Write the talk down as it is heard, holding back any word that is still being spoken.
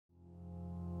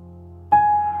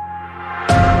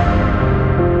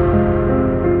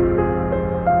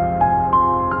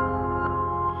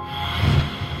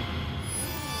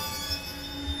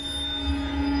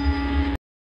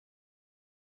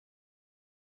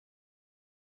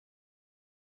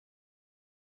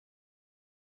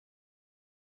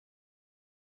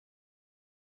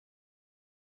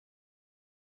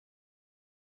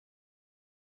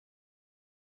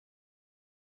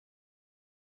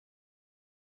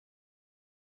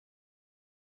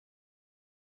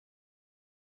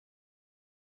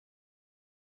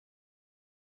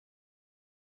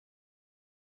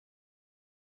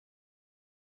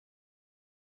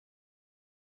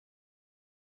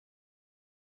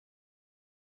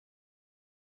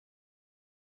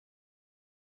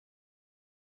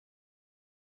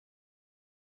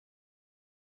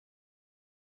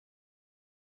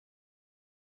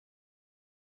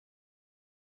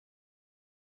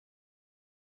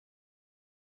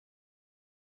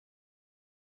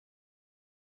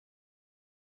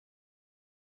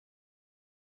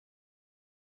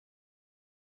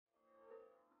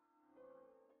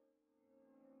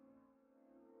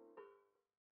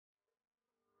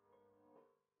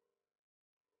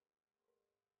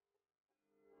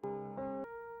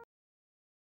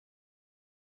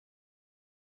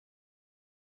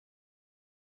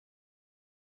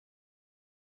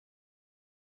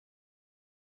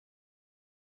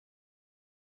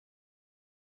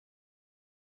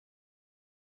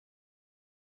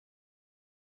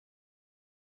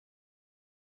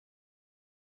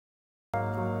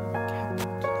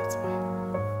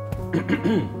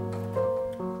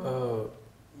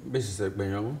Mrs.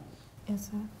 Ekbenyong? Yes,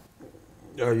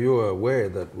 sir. Are you aware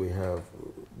that we have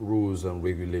rules and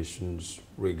regulations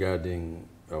regarding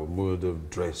our mode of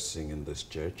dressing in this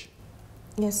church?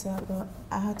 Yes, sir, but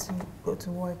I had to go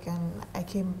to work and I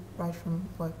came right from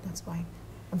work, that's why.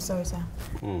 I'm sorry, sir.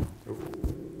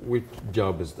 Which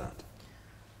job is that?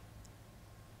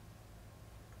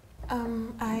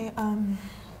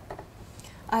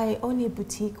 I own a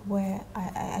boutique where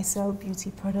I sell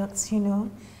beauty products, you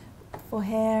know, for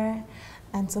hair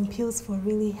and some pills for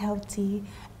really healthy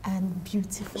and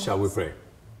beautiful. Shall we pray?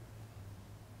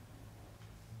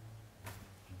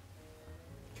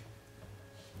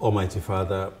 Almighty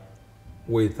Father,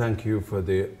 we thank you for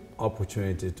the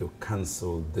opportunity to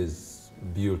counsel these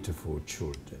beautiful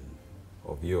children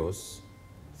of yours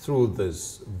through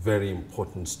this very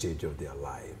important stage of their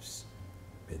lives.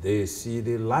 May they see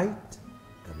the light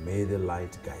and may the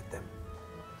light guide them.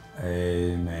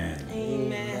 Amen.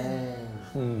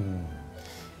 Amen.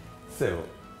 So,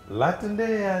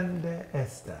 Latunde and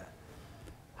Esther,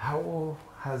 how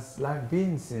has life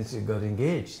been since you got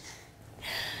engaged?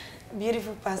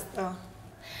 Beautiful, Pastor.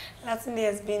 Latunde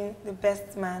has been the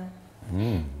best man.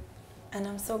 And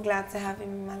I'm so glad to have him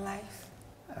in my life.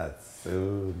 That's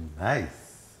so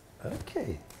nice.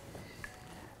 Okay.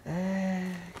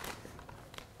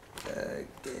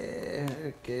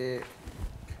 Okay.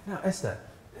 Now, Esther,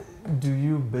 do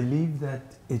you believe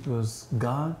that it was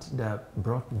God that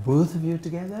brought both of you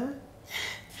together?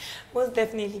 Most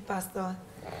definitely, Pastor.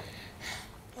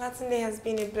 Latunde has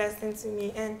been a blessing to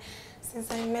me, and since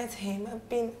I met him, I've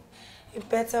been a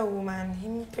better woman.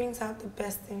 He brings out the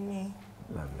best in me.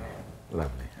 Lovely,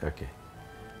 lovely. Okay.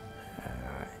 All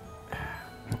right.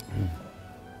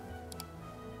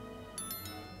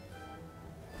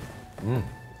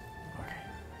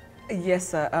 Yes,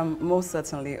 sir. Most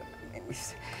certainly.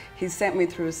 He sent me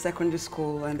through secondary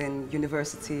school and then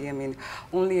university. I mean,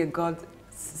 only a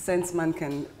God-sent man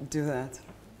can do that.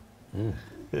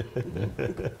 Okay.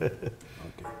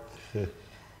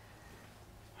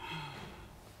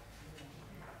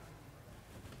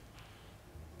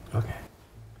 Okay.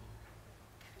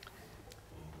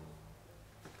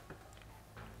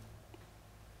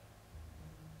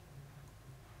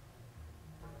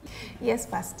 Yes,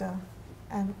 Pastor.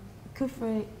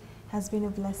 Kufri has been a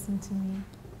blessing to me.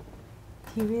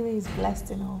 He really is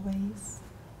blessed in all ways.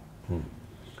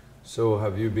 So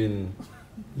have you been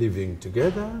living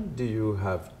together? Do you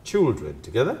have children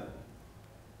together?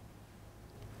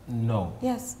 No.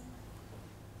 Yes.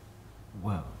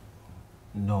 Well,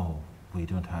 no, we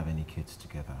don't have any kids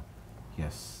together.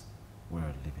 Yes, we're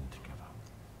living together.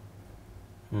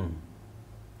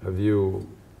 Have you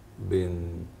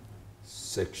been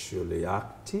sexually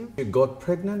active? You got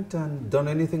pregnant and done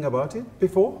anything about it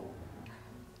before?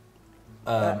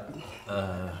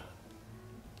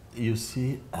 You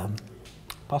see,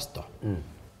 Pastor,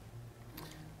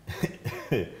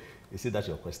 you see, that's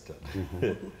your question.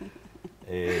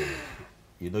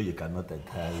 You know you cannot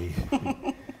entirely.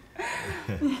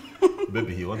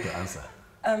 Maybe you want to answer.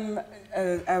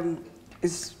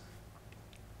 It's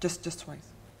just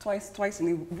twice in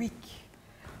a week.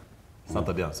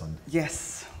 Saturday and Sunday.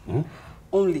 Yes.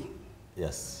 Only.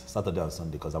 Yes, Saturday and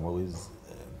Sunday, because I'm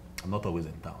not always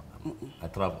in town. I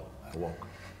travel, I walk.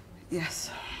 Yes.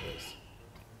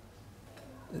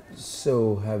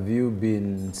 So have you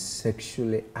been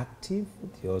sexually active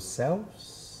with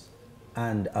yourselves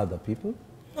and other people?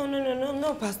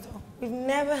 No, Pastor. We've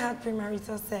never had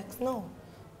premarital sex, no.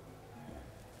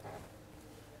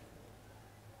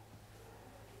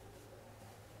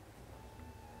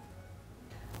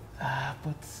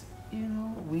 But, you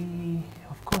know,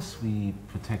 of course we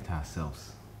protect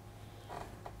ourselves.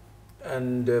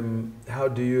 And how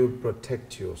do you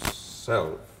protect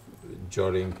yourself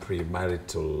during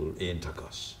premarital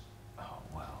intercourse? Oh,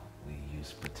 well, we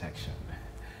use protection.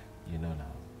 You know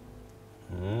now.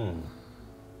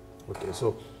 Okay,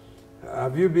 so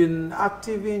have you been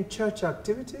active in church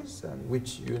activities, and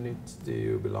which unit do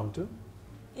you belong to?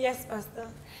 Yes, Pastor.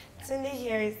 Tunde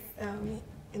here is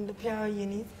in the PR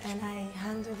unit, and I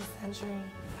handle the sanctuary.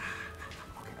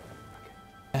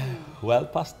 Well,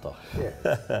 Pastor, Yes.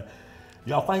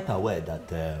 you are quite aware that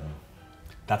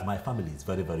that my family is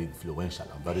very, very influential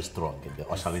and very strong in the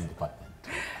ushering department.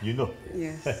 You know?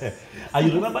 Yes. And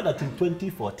you remember that in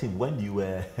 2014, when you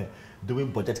were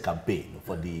doing budget campaign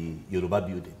for the Yoruba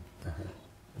building,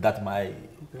 that my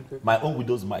own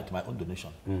widow's mite, my own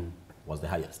donation, was the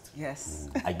highest. Yes.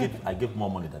 I gave more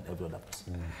money than every other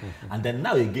person. And then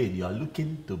now again, you are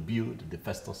looking to build the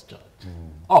Festus Church.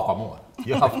 Oh, come on.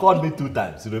 You have called me 2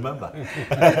 times, you remember?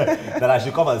 That I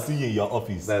should come and see you in your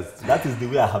office. That is the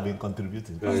way I have been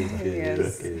contributing. Okay.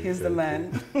 Yes, Okay. he's the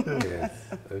man. Yes.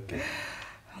 Okay.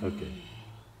 Okay.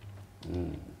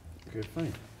 Okay,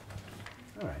 fine.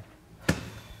 All right.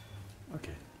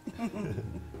 Okay.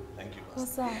 Thank you. Well,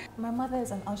 sir, my mother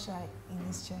is an usher in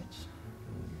this church.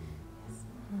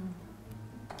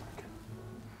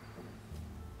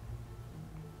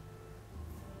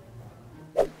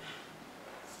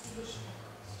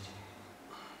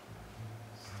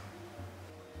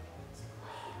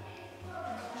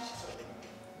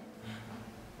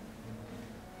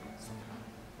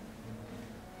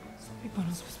 People are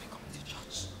not supposed to be coming to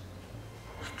church.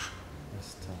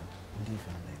 Just leave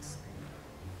Alex.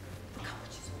 Look how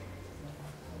much he's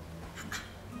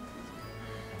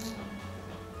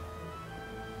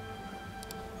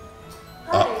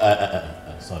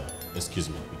wearing. Sorry, excuse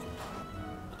me.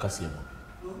 I can't see you.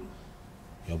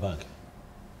 Your bag.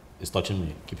 It's touching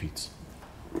me. Keep it.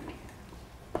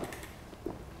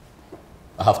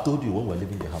 I have told you when we're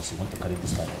leaving the house, you want to carry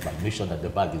this kind of bag. Make sure that the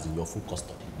bag is in your full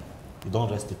custody. You don't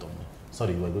rest it on me.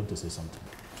 Sorry, you were going to say something.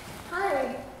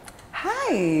 Hi.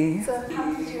 Hi. So,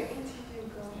 how did your interview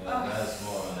go? Yeah, that's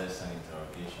more or less an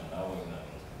interrogation. That was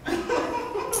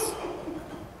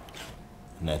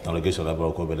In the interrogation,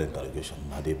 interrogation.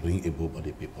 Now they bring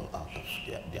able-bodied people out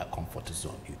of their comfort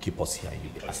zone. You keep us here, you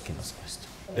be asking us questions.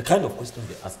 The kind of questions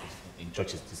they ask in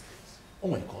churches these days. Oh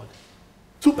my God.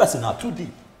 2 persons are too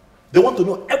deep. They want to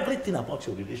know everything about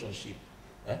your relationship.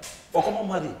 For common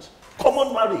marriage.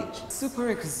 Common marriage. Super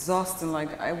exhausting.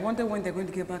 Like, I wonder when they're going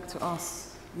to get back to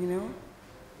us, you know?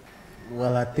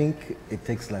 Well, I think it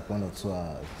takes like 1 or 2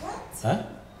 hours. What? Huh?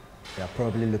 They are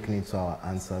probably looking into our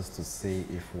answers to see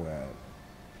if we're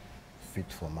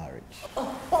fit for marriage.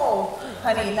 Oh,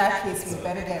 honey, in that case, we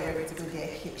better get ready to go get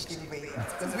hitched in Vegas.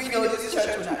 Because we know this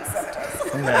church will not accept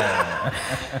us.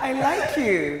 I like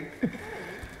you.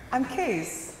 I'm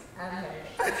Case.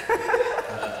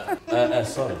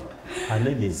 Sorry. Her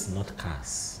name is not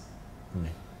Cass.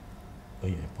 When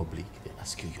you're in public, they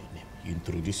ask you your name. You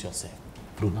introduce yourself.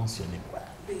 Pronounce your name well.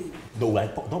 Babe.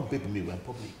 No, don't baby me, we're in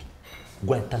public.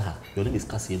 Go and tell her your name is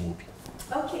Cassie Mobi.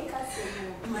 Okay, Cassie.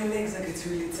 My legs are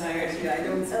getting really tired. Yeah, I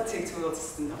don't take too well to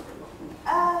stand up.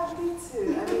 Me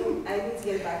too. I mean, I need to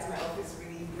get back to my office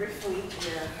really briefly.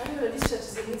 Yeah. I don't know, this church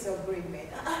is a bit of brain, man.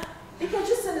 They can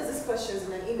just send us these questions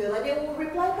in an email and then we'll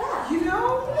reply back. You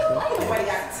know? I ain't nobody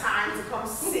got time to come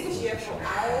sit here for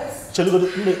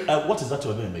hours. What is that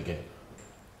your name again?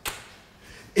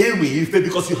 Ewi,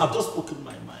 because you have just spoken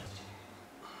my mind.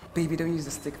 Baby, don't use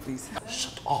the stick, please.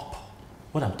 Shut up.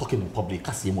 When I'm talking in public,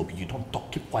 Cassie Mobi, you don't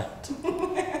talk. Keep quiet.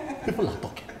 People are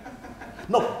talking.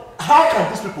 No, how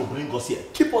can these people bring us here?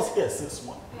 Keep us here since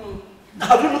when?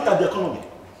 Have you looked at the economy?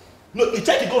 No, you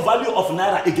check the go value of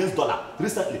Naira against dollar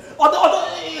recently.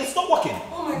 It's not working.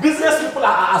 Oh business people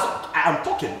I'm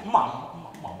talking.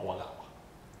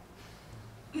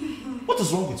 What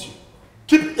is wrong with you?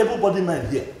 Keep everybody mind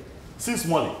here since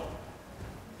morning.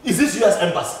 Is this US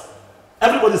embassy?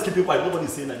 Everybody's keeping quiet,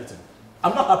 nobody's saying anything.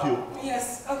 I'm not happy.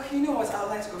 Yes, okay, you know what? I'd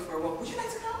like to go for a walk. Would you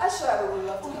like to come? I sure I would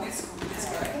love to. Let's go, let's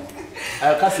go.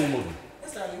 I can't see moving.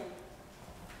 Yes, darling.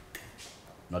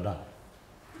 Not done.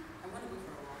 I want to go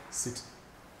for a walk. Sit.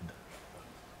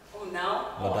 Oh, now?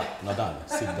 Not done.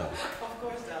 Sit down. Of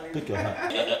course, darling. Take your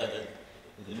hand. Take your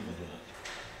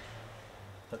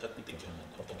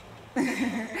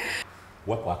hand.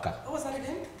 Work waka. What was that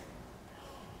again?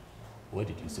 Where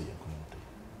did you say you're going to?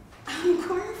 I'm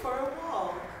going for a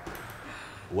walk.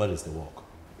 Where is the walk?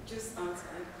 Just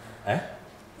outside. Eh?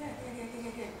 Yeah.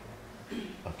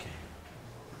 Okay.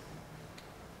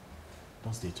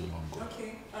 Don't stay too long. Go.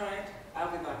 Okay, alright. I'll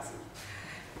be back soon.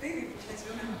 Baby, let's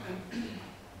go now.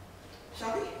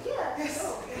 Shall we? Yeah. Yes.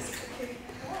 Oh. Yes, okay.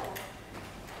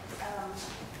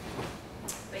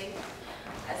 Babe,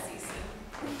 I see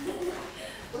you.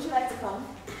 Would you like to come?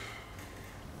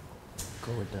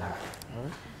 Go with that.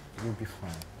 Alright? You'll be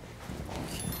fine.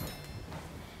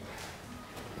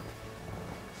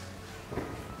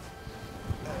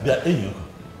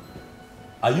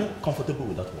 Are you comfortable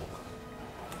with that walk?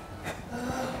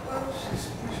 well, she's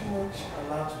pretty much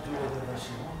allowed to do whatever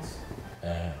she wants.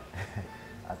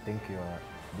 I think you were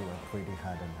pretty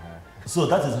hard on her. So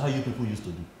that is how you people used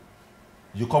to do.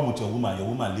 You come with your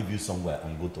woman leave you somewhere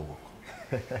and go to work.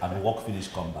 And work finish,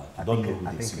 come back. You don't know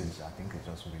who they see. I think it's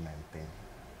just women thing.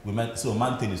 So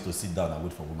man thing is to sit down and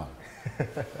wait for woman.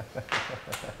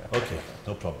 Okay,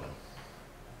 no problem.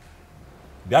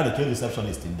 Behind the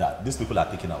receptionist in that, these people are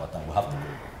taking our time. We have to go.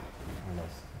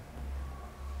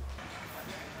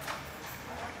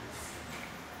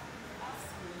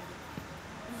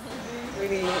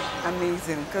 Really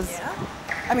amazing, because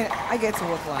I mean, I get to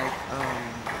work like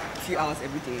a few hours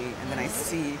every day, and then I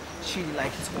see Chidi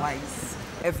like twice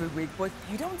every week. But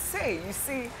you don't say. You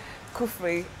see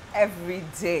Kufre every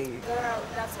day. Girl,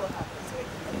 that's what happens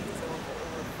when you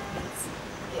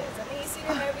Yes, I mean, you see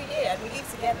them every day, and we live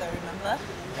together, remember?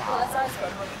 Well, aside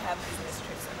from when we have business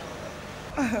trips and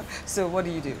all that. So what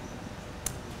do you do?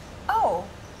 Oh.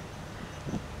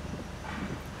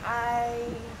 I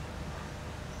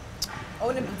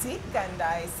own a boutique and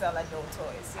I sell adult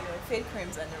toys, you know, fake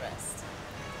creams and the rest.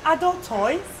 Adult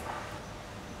toys?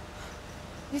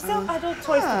 You sell adult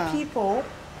toys to people?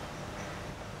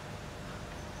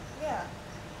 Yeah.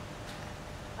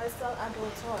 I sell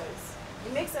adult toys.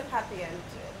 It makes them happy, and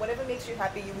whatever makes you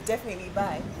happy, you would definitely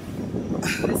buy.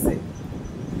 Listen,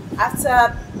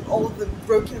 after all the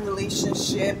broken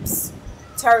relationships,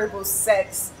 terrible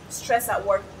sex, stress at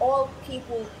work, all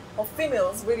people or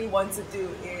females really want to do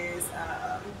is,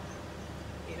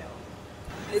 you know,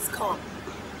 let's come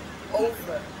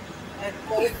over and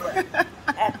over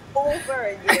and over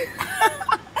again.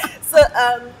 So,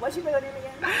 what's your name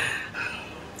again?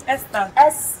 Esther.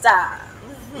 Esther.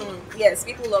 Yes,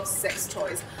 people love sex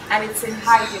toys, and it's in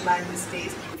high demand these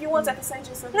days. If you want, I can send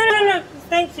you something. No.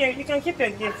 Thank you. You can keep your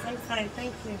gifts. I'm fine.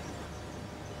 Thank you.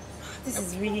 This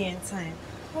is really in time.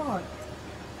 What?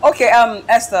 Okay,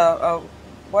 Esther,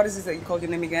 what is it that you called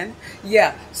your name again?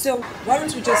 Yeah, so why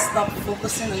don't we just stop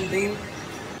focusing on being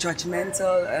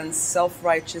judgmental and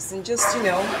self-righteous and just, you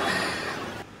know,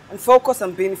 and focus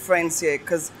on being friends here,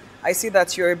 because I see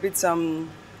that you're a bit,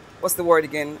 what's the word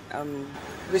again?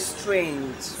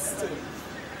 Restrained.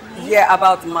 Yeah,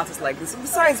 about matters like this.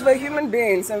 Besides, we're human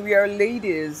beings and we are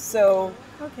ladies, so...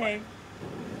 Okay.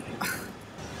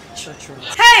 True.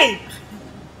 Hey!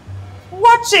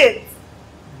 Watch it!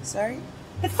 Sorry?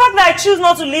 The fact that I choose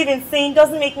not to live in sin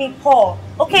doesn't make me poor,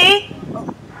 okay?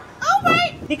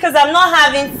 Alright. Because I'm not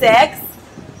having sex.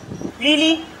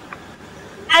 Really?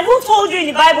 And who told you in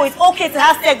the Bible it's okay to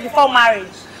have sex before marriage?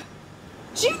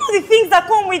 Do you know the things that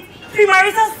come with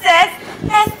premarital sex,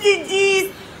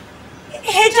 STDs,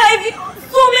 HIV,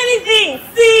 so many things,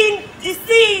 sin,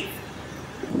 deceit?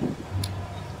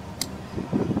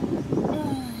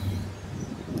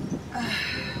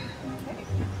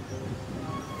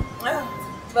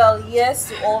 Well, yes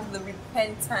to all the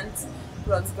repentant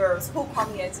bronze girls who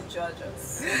come here to judge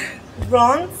us.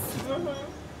 Bronze?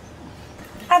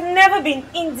 I've never been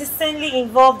indecently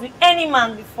involved with any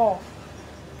man before.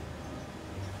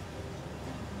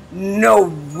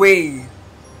 No way.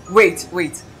 Wait.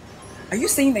 Are you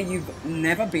saying that you've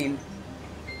never been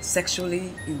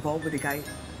sexually involved with a guy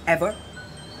ever?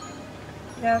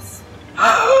 Yes.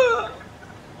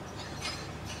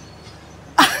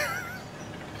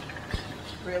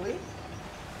 Really?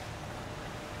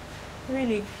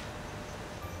 Really?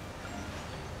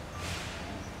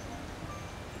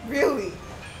 Really?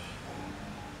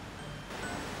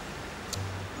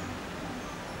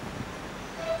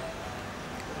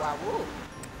 Wow.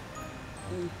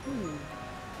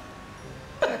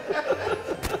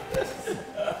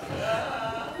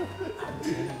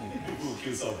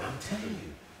 I'm telling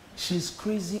you, she's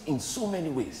crazy in so many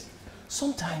ways.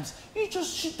 Sometimes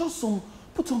she does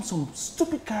put on some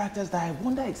stupid characters that I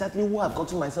wonder exactly who I've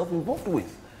gotten myself involved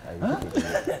with.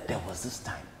 There was this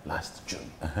time last June.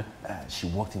 She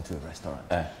walked into a restaurant.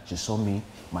 She saw me,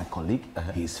 my colleague,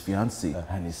 his fiancée,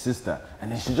 and his sister,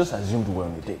 and then she just assumed we were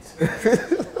on a date.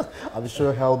 I'm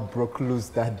sure hell broke loose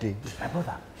that day. My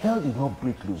brother, hell did not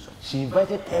break loose. She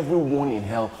invited everyone in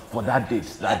hell for that date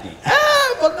that day.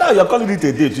 But now you're calling it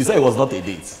a date. You said it was not a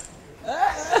date.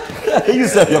 You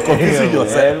said you're confusing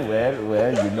yourself.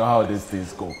 Well, you know how these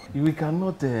things go. We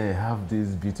cannot have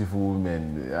these beautiful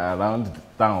women around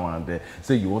town and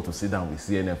say you want to sit down with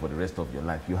CNN for the rest of your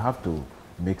life. You have to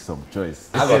make some choice.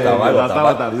 I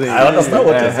understand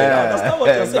what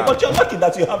you're saying. But you're lucky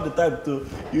that you have the time to,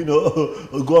 you know,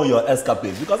 go on your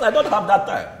escapades, because I don't have that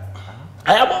time.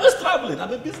 I am always traveling.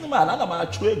 I'm a businessman and I'm a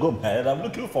go man. I'm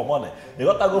looking for money. You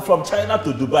got to go from China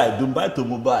to Dubai, Dubai to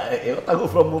Mumbai. You got to go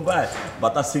from Mumbai,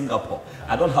 but to Singapore.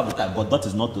 I don't have the time, but that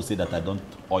is not to say that I don't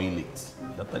oil it.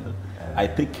 I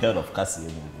take care of Cassie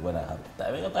when I have the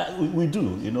time. We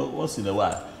do, you know, once in a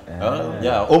while.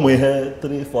 Yeah, only here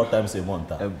 3-4 times a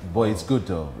month. Boy, it's good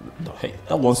though. Hey,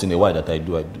 that once in a while that I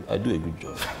do a good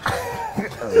job.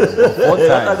 4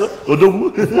 times.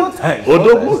 Odogu. 4 times.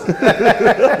 Odogu.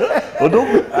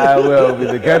 Odogu. Well, with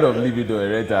the kind of libido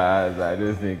Ereta has, I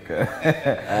don't think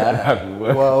that will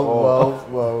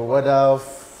work. Well, whether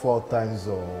 4 times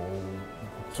or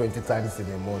 20 times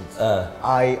in a month,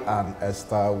 I and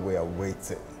Esther were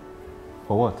waiting.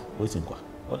 For what? Waiting.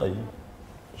 What are you?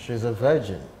 She's a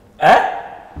virgin. Eh?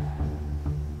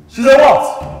 She's a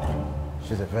what?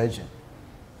 She's a virgin.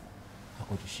 How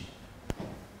old is she?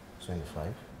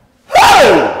 25.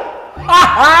 Hey!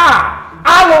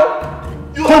 Hello!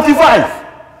 25!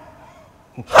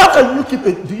 How can you keep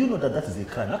a... Do you know that is a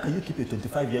crime? How can you keep a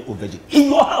 25-year-old virgin in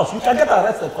your house? You can get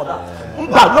arrested for that.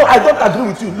 No, I don't agree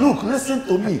with you. Look, listen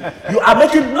to me. You are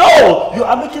making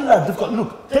life difficult.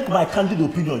 Look, take my candid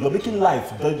opinion. You're making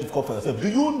life very difficult for yourself. Do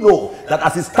you know that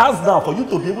as it stands now, for you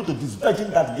to be able to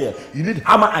disvirgin that girl, you need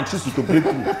hammer and chisel to break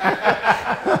through?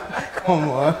 Come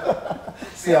on.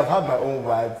 See, I've had my own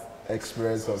wife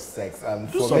experience of sex, and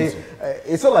for me,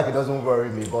 it's not like it doesn't worry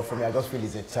me, but for me, I just feel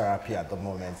it's a therapy at the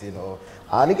moment, you know,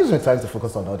 and it gives me time to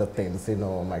focus on other things, you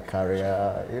know, my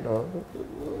career, you know.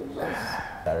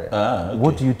 Okay.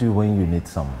 What do you do when you need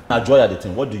someone? Joy at the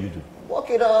thing, what do you do? Walk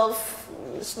it off,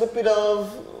 slip it off.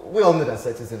 We all know that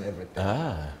sex is in everything.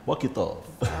 Walk it off,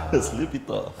 sleep it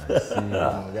off. I see,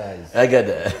 guys. I get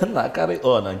it. Now carry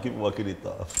on and keep walking it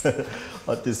off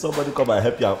until somebody come and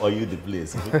help you and oil you the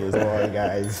place. Don't worry,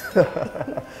 guys.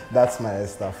 That's my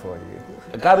Esther for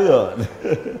you. Carry on.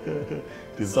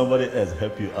 Till somebody else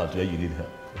help you out where you need help.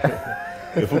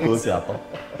 If you go see at all.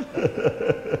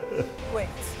 Wait,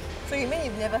 so you mean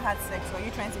you've never had sex, or are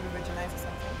you trying to be virginized or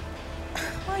something?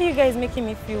 Why are you guys making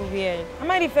me feel weird? Am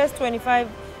I the first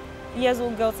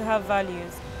 25-years-old girl to have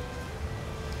values?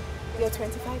 You're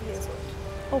 25 years old.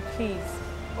 Oh, please.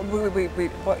 Oh, wait,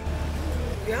 but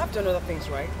you have done other things,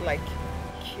 right? Like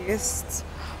kissed,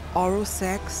 oral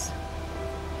sex.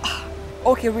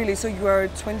 Okay, really, so you are a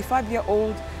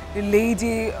 25-year-old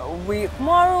lady with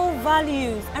Moral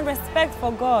values and respect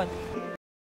for God.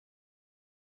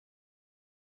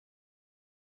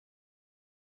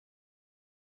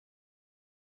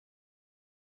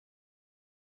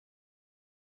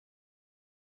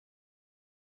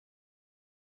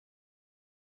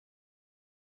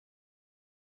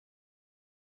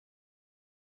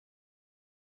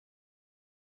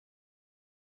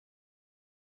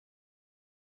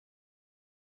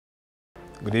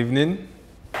 Good evening.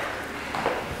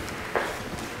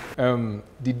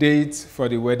 The date for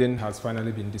the wedding has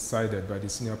finally been decided by the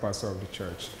senior pastor of the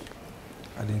church,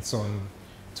 and it's on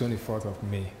 24th of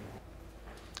May.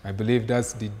 I believe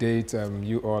that's the date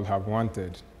you all have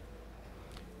wanted.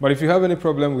 But if you have any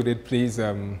problem with it, please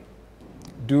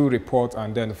do report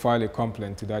and then file a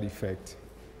complaint to that effect.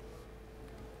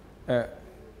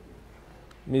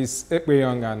 Ms.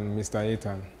 Ekpeyong and Mr.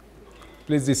 Ethan,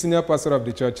 please, the senior pastor of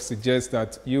the church suggests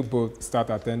that you both start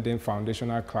attending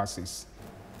foundational classes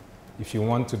if you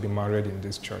want to be married in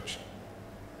this church.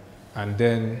 And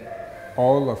then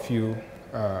all of you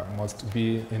must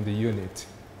be in the unit.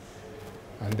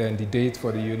 And then the date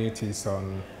for the unit is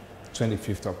on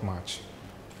 25th of March.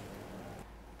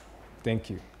 Thank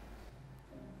you.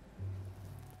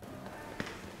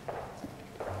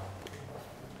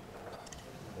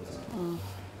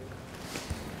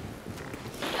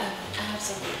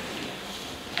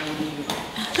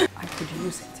 I could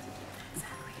use it.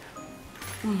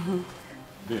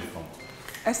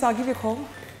 Esther, I'll give you a call.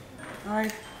 All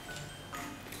right.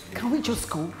 Can we just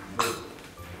go?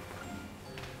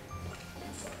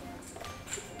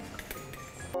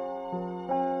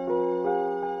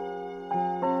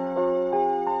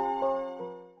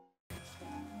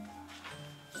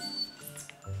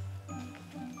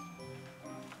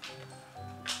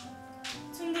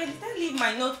 Tunde, did I leave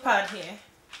my notepad here?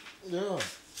 Yeah,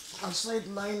 I saw it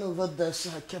lying over there, so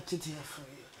I kept it here for you.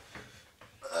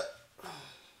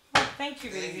 Thank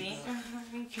you, baby.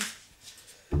 Thank you.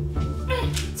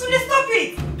 Tunde, stop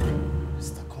it!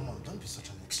 Esther, come on, don't be such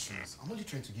an extremist. I'm only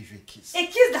trying to give you a kiss. A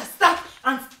kiss that starts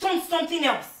and turns something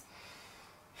else.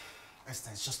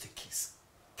 Esther, it's just a kiss.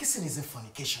 Kissing isn't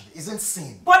fornication, it isn't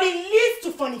sin. But it leads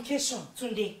to fornication,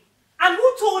 Tunde. And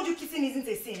who told you kissing isn't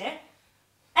a sin, eh?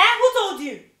 Who told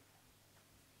you?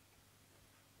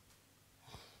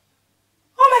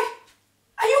 Oh my!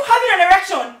 Are you having an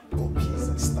erection? Oh, please,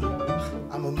 Esther.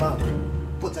 I'm a man.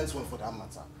 Potent one for that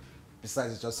matter.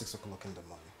 Besides, it's just 6 o'clock in the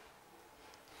morning.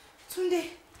 Tunde,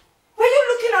 were you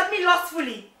looking at me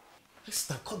lustfully?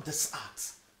 Esther, cut this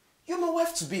act. You're my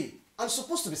wife-to-be. I'm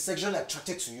supposed to be sexually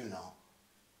attracted to you now.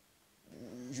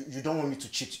 You don't want me to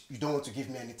cheat. You don't want to give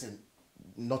me anything.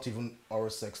 Not even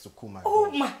oral sex to cool my Oh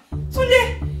bones. my!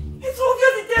 Tunde, it's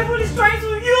obvious the devil is trying to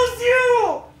use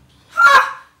you!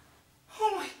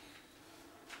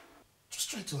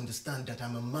 understand that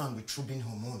I'm a man with troubling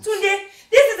hormones. Tunde,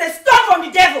 this is a stuff from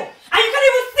the devil, and you can't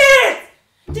even see it!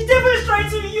 The devil is trying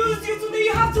to use you, Tunde.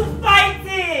 You have to fight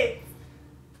it!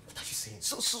 What are you saying?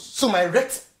 So my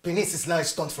erect penis is now a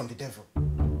stunt from the devil?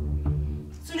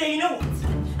 Tunde, you know what?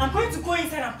 I'm going to go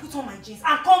inside and put on my jeans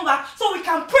and come back so we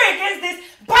can pray against this,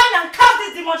 bind and cast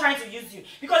this demon trying to use you.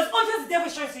 Because obviously the devil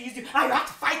is trying to use you and you have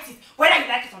to fight it, whether you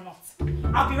like it or not.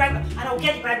 I'll be right back and I'll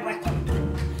get the Bible back.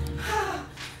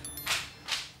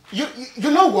 You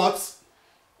know what?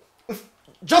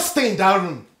 Just stay in that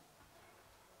room.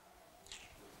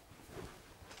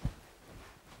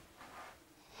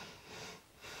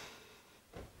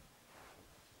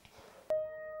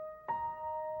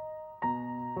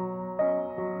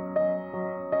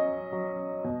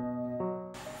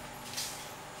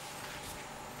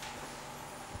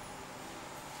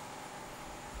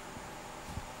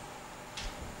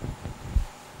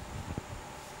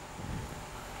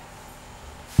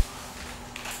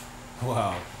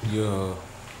 Wow, you're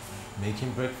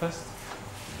making breakfast?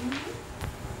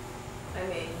 I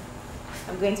mean,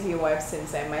 I'm going to be a wife soon,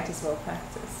 so I might as well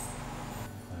practice.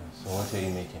 So what are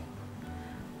you making?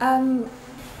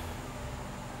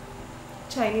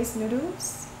 Chinese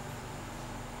noodles.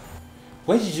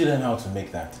 Where did you learn how to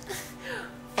make that?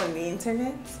 On the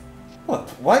internet? What?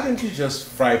 Why don't you just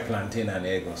fry plantain and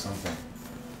egg or something?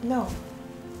 No,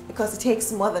 because it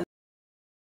takes more than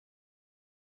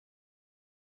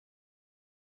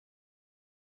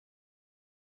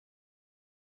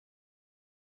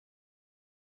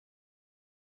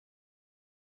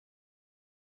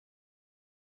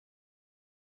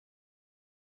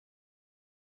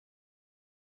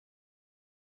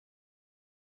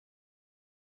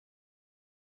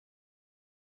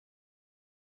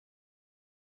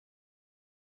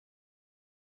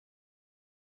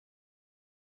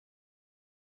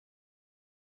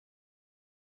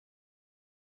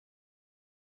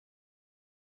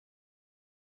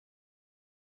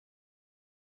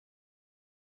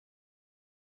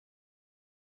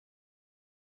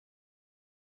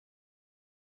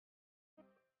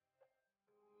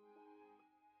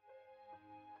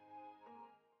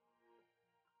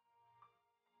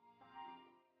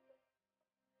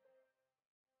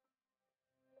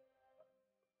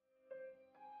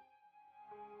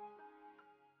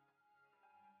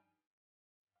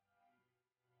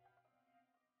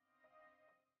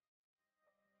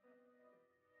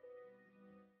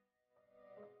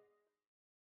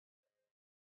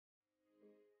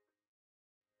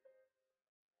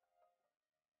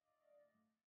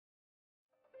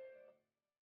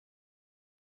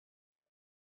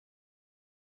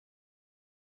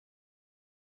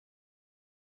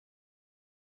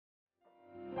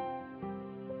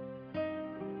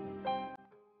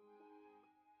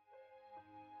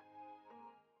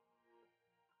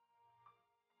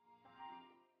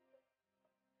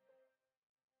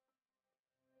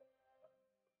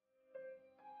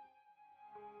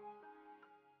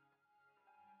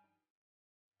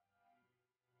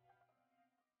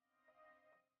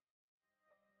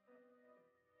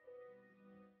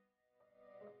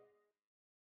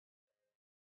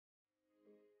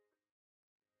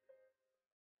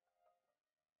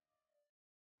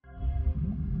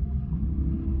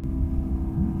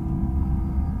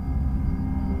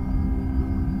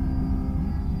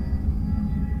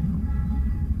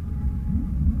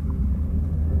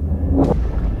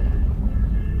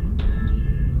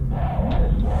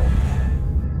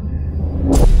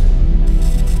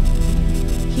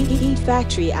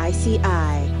Factory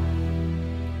ICI.